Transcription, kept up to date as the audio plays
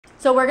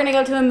So we're gonna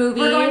go to a movie.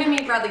 We're going to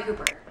meet Bradley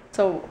Cooper.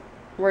 So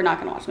we're not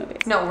gonna watch movies.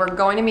 No, we're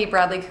going to meet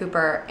Bradley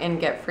Cooper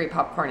and get free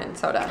popcorn and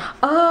soda.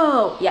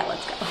 Oh, yeah,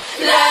 let's go.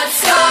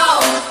 Let's go!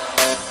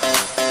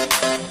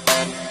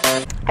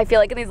 I feel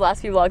like in these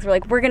last few vlogs, we're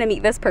like, we're gonna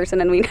meet this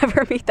person and we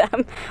never meet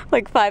them.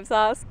 Like 5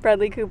 Sauce,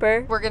 Bradley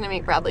Cooper. We're gonna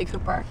meet Bradley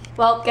Cooper.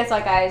 Well, guess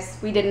what, guys?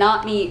 We did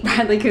not meet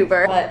Bradley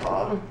Cooper. But,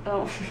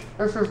 oh.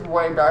 This is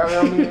way better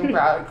than meeting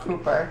Bradley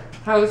Cooper.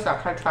 How is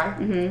that? Can I try?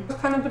 Mm-hmm. What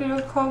kind of video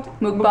is it called?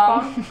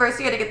 Mukbang. First,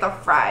 you gotta get the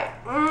fry.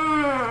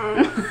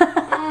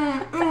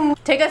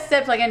 Take a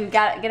sip so I can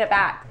get it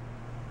back.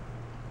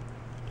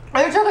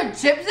 Are there chocolate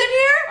chips in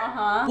here?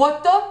 Uh-huh.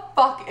 What the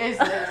fuck is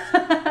this?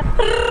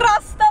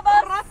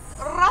 Rastabas.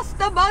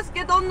 Rasta bus,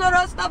 get on the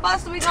Rasta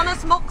bus. We're gonna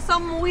smoke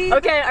some weed.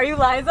 Okay, are you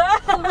Liza?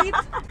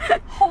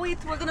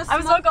 Wheat. We're gonna smoke.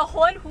 I'm smoking a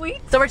whole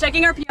wheat. So we're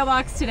checking our P.O.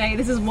 box today.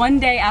 This is one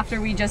day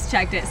after we just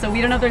checked it, so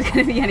we don't know if there's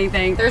gonna be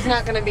anything. There's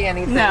not gonna be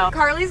anything. No.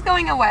 Carly's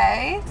going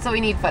away, so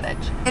we need footage.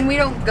 And we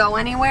don't go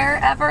anywhere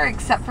ever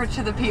except for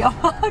to the P.O.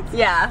 box.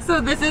 Yeah.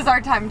 So this is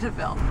our time to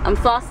film. I'm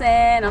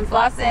flossing, I'm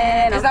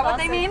flossing. Is that what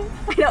they mean?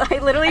 I know, I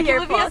literally hear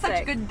Olivia has flossing.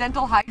 such good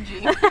dental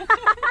hygiene.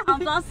 I'm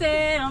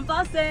flossing, I'm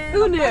flossing.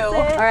 Who knew?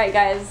 Alright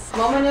guys.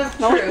 Moment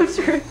of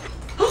truth.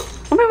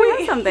 Oh my, we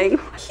have something.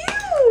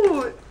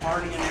 Cute!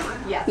 Marty and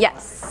Erin? Yes.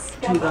 Yes.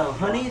 To the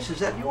honeys, is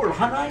that your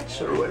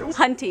Hunnites or what?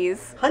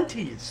 Hunties.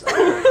 Hunties.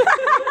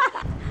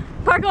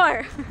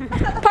 Parkour!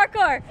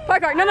 Parkour!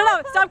 Parkour! No, no,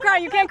 no! Stop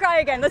crying! You can't cry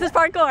again. This is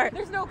parkour.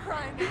 There's no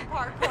crime in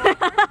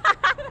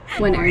parkour.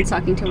 When Erin's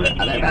talking to her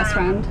other best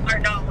friend. Our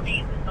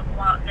novelty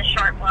was the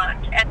short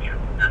blonde and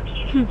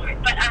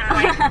but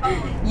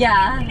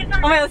Yeah. Oh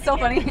my god, that's so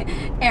funny.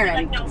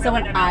 Erin, so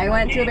when I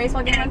went to a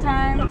baseball game one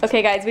time.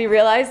 Okay guys, we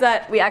realized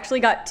that we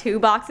actually got 2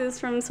 boxes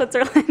from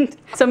Switzerland.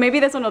 So maybe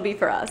this one will be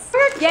for us.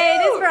 Yay,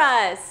 it is for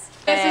us.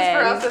 This is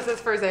for us, this is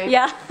for Zane.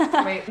 Yeah.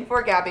 Wait,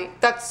 for Gabby.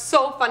 That's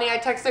so funny. I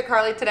texted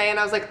Carly today and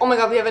I was like, oh my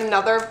god, we have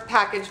another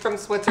package from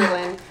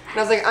Switzerland. And I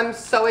was like, I'm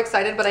so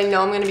excited, but I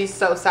know I'm gonna be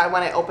so sad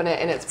when I open it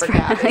and it's for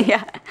Gabby.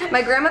 Yeah.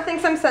 My grandma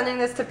thinks I'm sending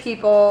this to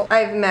people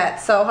I've met,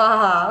 so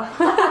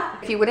haha.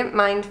 If you wouldn't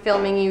mind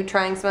filming you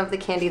trying some of the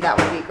candy, that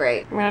would be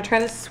great. I'm gonna try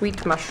this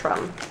sweet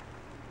mushroom.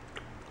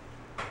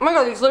 Oh my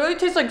god, these literally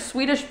taste like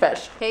Swedish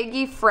fish.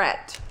 Haggy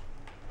Fret.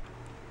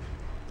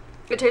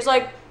 It tastes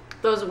like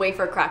those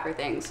wafer cracker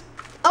things.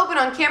 Open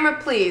on camera,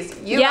 please.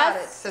 You got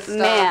it, sister.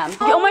 ma'am.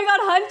 Oh my god,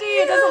 Hunty!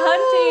 It says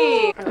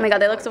Hunty! Oh my god,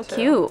 they look so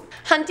cute.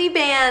 Hunty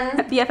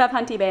band. BFF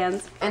Hunty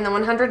bands. And the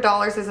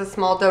 $100 is a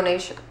small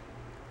donation.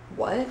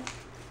 What?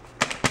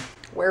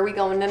 Where are we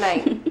going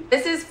tonight?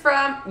 This is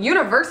from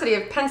University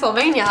of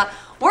Pennsylvania.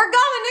 We're going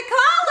to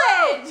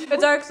college!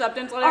 It's our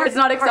acceptance letter. It's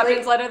not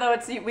acceptance letter though,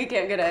 it's we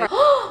can't get it.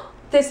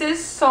 This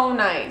is so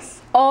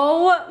nice.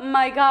 Oh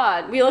my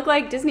god, we look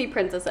like Disney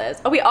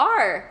princesses. Oh, we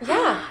are.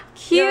 Yeah.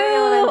 Cute.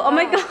 Oh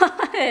my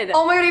god.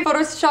 Oh my god, he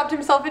photoshopped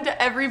himself into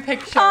every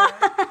picture.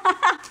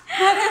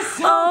 That is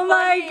so Oh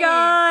my funny.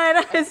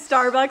 god. His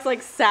Starbucks,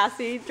 like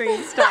sassy,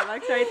 drinking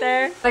Starbucks right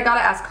there. I gotta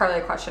ask Carly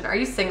a question. Are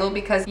you single?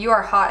 Because you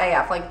are hot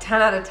AF, like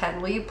 10 out of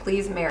 10. Will you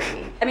please marry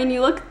me? I mean,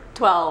 you look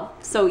 12,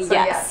 so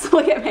yes.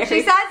 We'll get married. She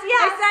says yes.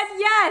 I said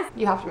yes.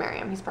 You have to marry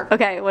him. He's perfect.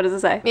 Okay, what does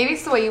it say? Maybe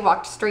it's the way you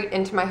walked straight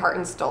into my heart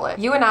and stole it.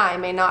 You and I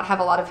may not have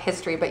a lot of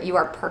history, but you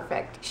are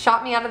perfect.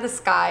 Shot me out of the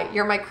sky,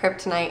 you're my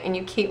kryptonite, and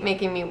you keep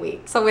making me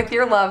weak. So with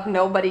your love,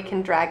 nobody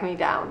can drag me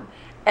down.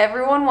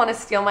 Everyone want to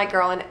steal my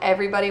girl and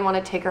everybody want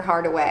to take her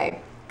heart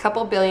away.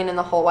 Couple billion in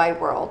the whole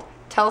wide world.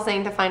 Tell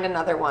Zane to find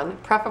another one,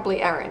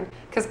 preferably Erin,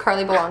 because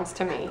Carly belongs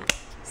to me.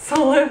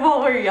 So live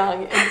while we're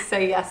young and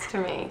say yes to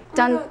me.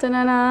 Dun dun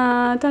dun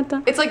dun dun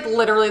dun. It's like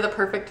literally the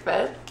perfect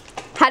fit.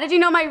 How did you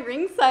know my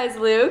ring size,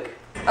 Luke?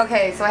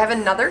 Okay, so I have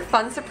another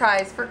fun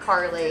surprise for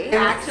Carly.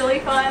 Actually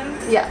fun?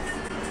 Yes.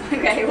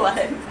 Okay, what?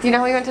 Do you know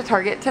how we went to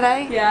Target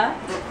today? Yeah.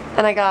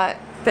 And I got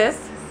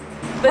this.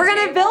 We're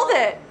gonna build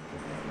it.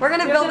 We're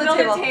gonna build a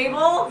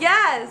table.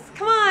 Yes,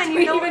 come on. Do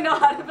we even know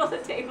how to build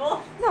a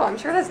table? No, I'm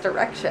sure it has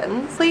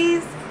directions.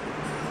 Please.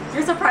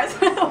 You're surprised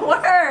for the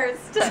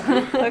worst.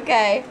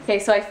 Okay. Okay,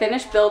 so I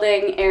finished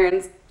building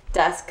Erin's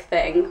desk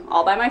thing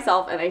all by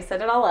myself and I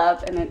set it all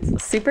up and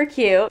it's super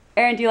cute.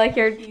 Erin, do you like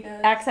your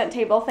accent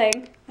table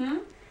thing? Hmm?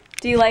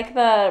 Do you like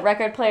the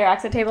record player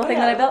accent table thing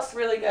that I built? It's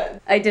really good.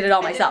 I did it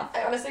all myself.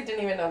 I honestly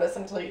didn't even notice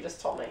until you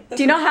just told me.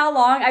 Do you know how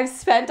long I've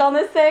spent on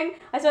this thing?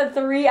 I spent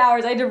 3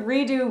 hours. I had to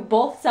redo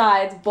both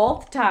sides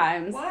both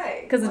times. Why?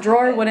 Because the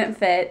drawer wouldn't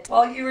fit.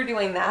 While you were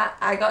doing that,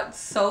 I got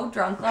so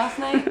drunk last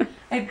night.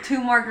 I had 2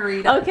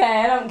 margaritas. Okay,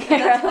 I don't care.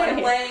 That's why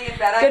I'm laying in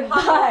bed.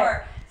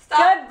 Goodbye.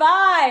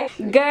 Goodbye.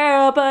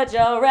 Girl, put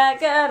your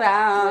record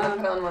I'm gonna on.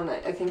 put it on one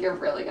night. I think you're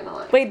really gonna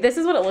like it. Wait, this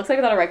is what it looks like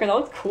without a record. That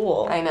looks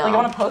cool. I know. Like I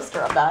want a poster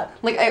of that.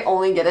 Like I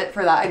only get it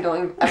for that. I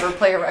don't ever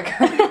play a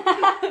record. Okay,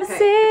 it's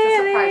a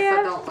surprise,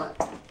 so don't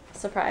look.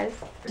 Surprise.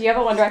 Do you have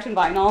a One Direction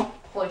vinyl?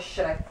 Holy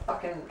shit, I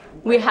fucking...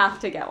 We have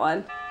to get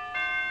one.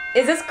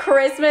 Is this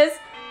Christmas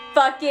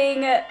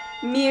fucking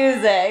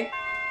music?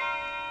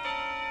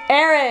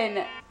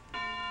 Erin!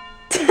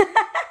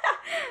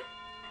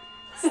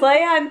 Slay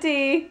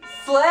auntie.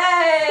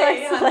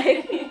 Slay!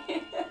 Slay.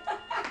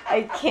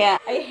 I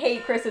can't. I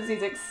hate Christmas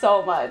music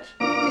so much.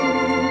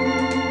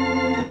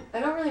 I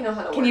don't really know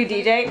how to Can you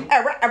DJ?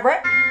 Oh my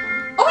god,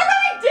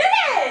 I did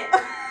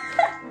it!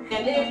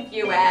 And if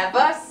you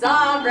ever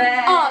saw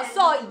it, Oh,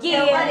 so you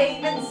would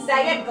even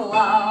say it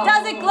glows.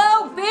 Does it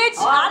glow, bitch?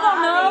 I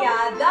don't know.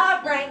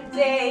 The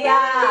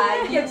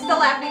reindeer used to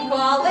laugh and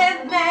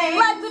calling me.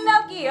 Like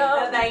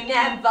Pinocchio. They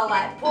never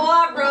let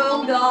poor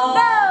Rudolph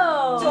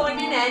No. join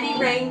in any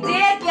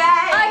reindeer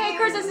game. I hate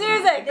Christmas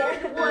music.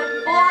 Then one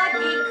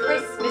foggy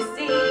Christmas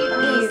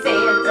Eve,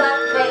 Santa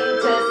came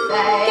to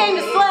say,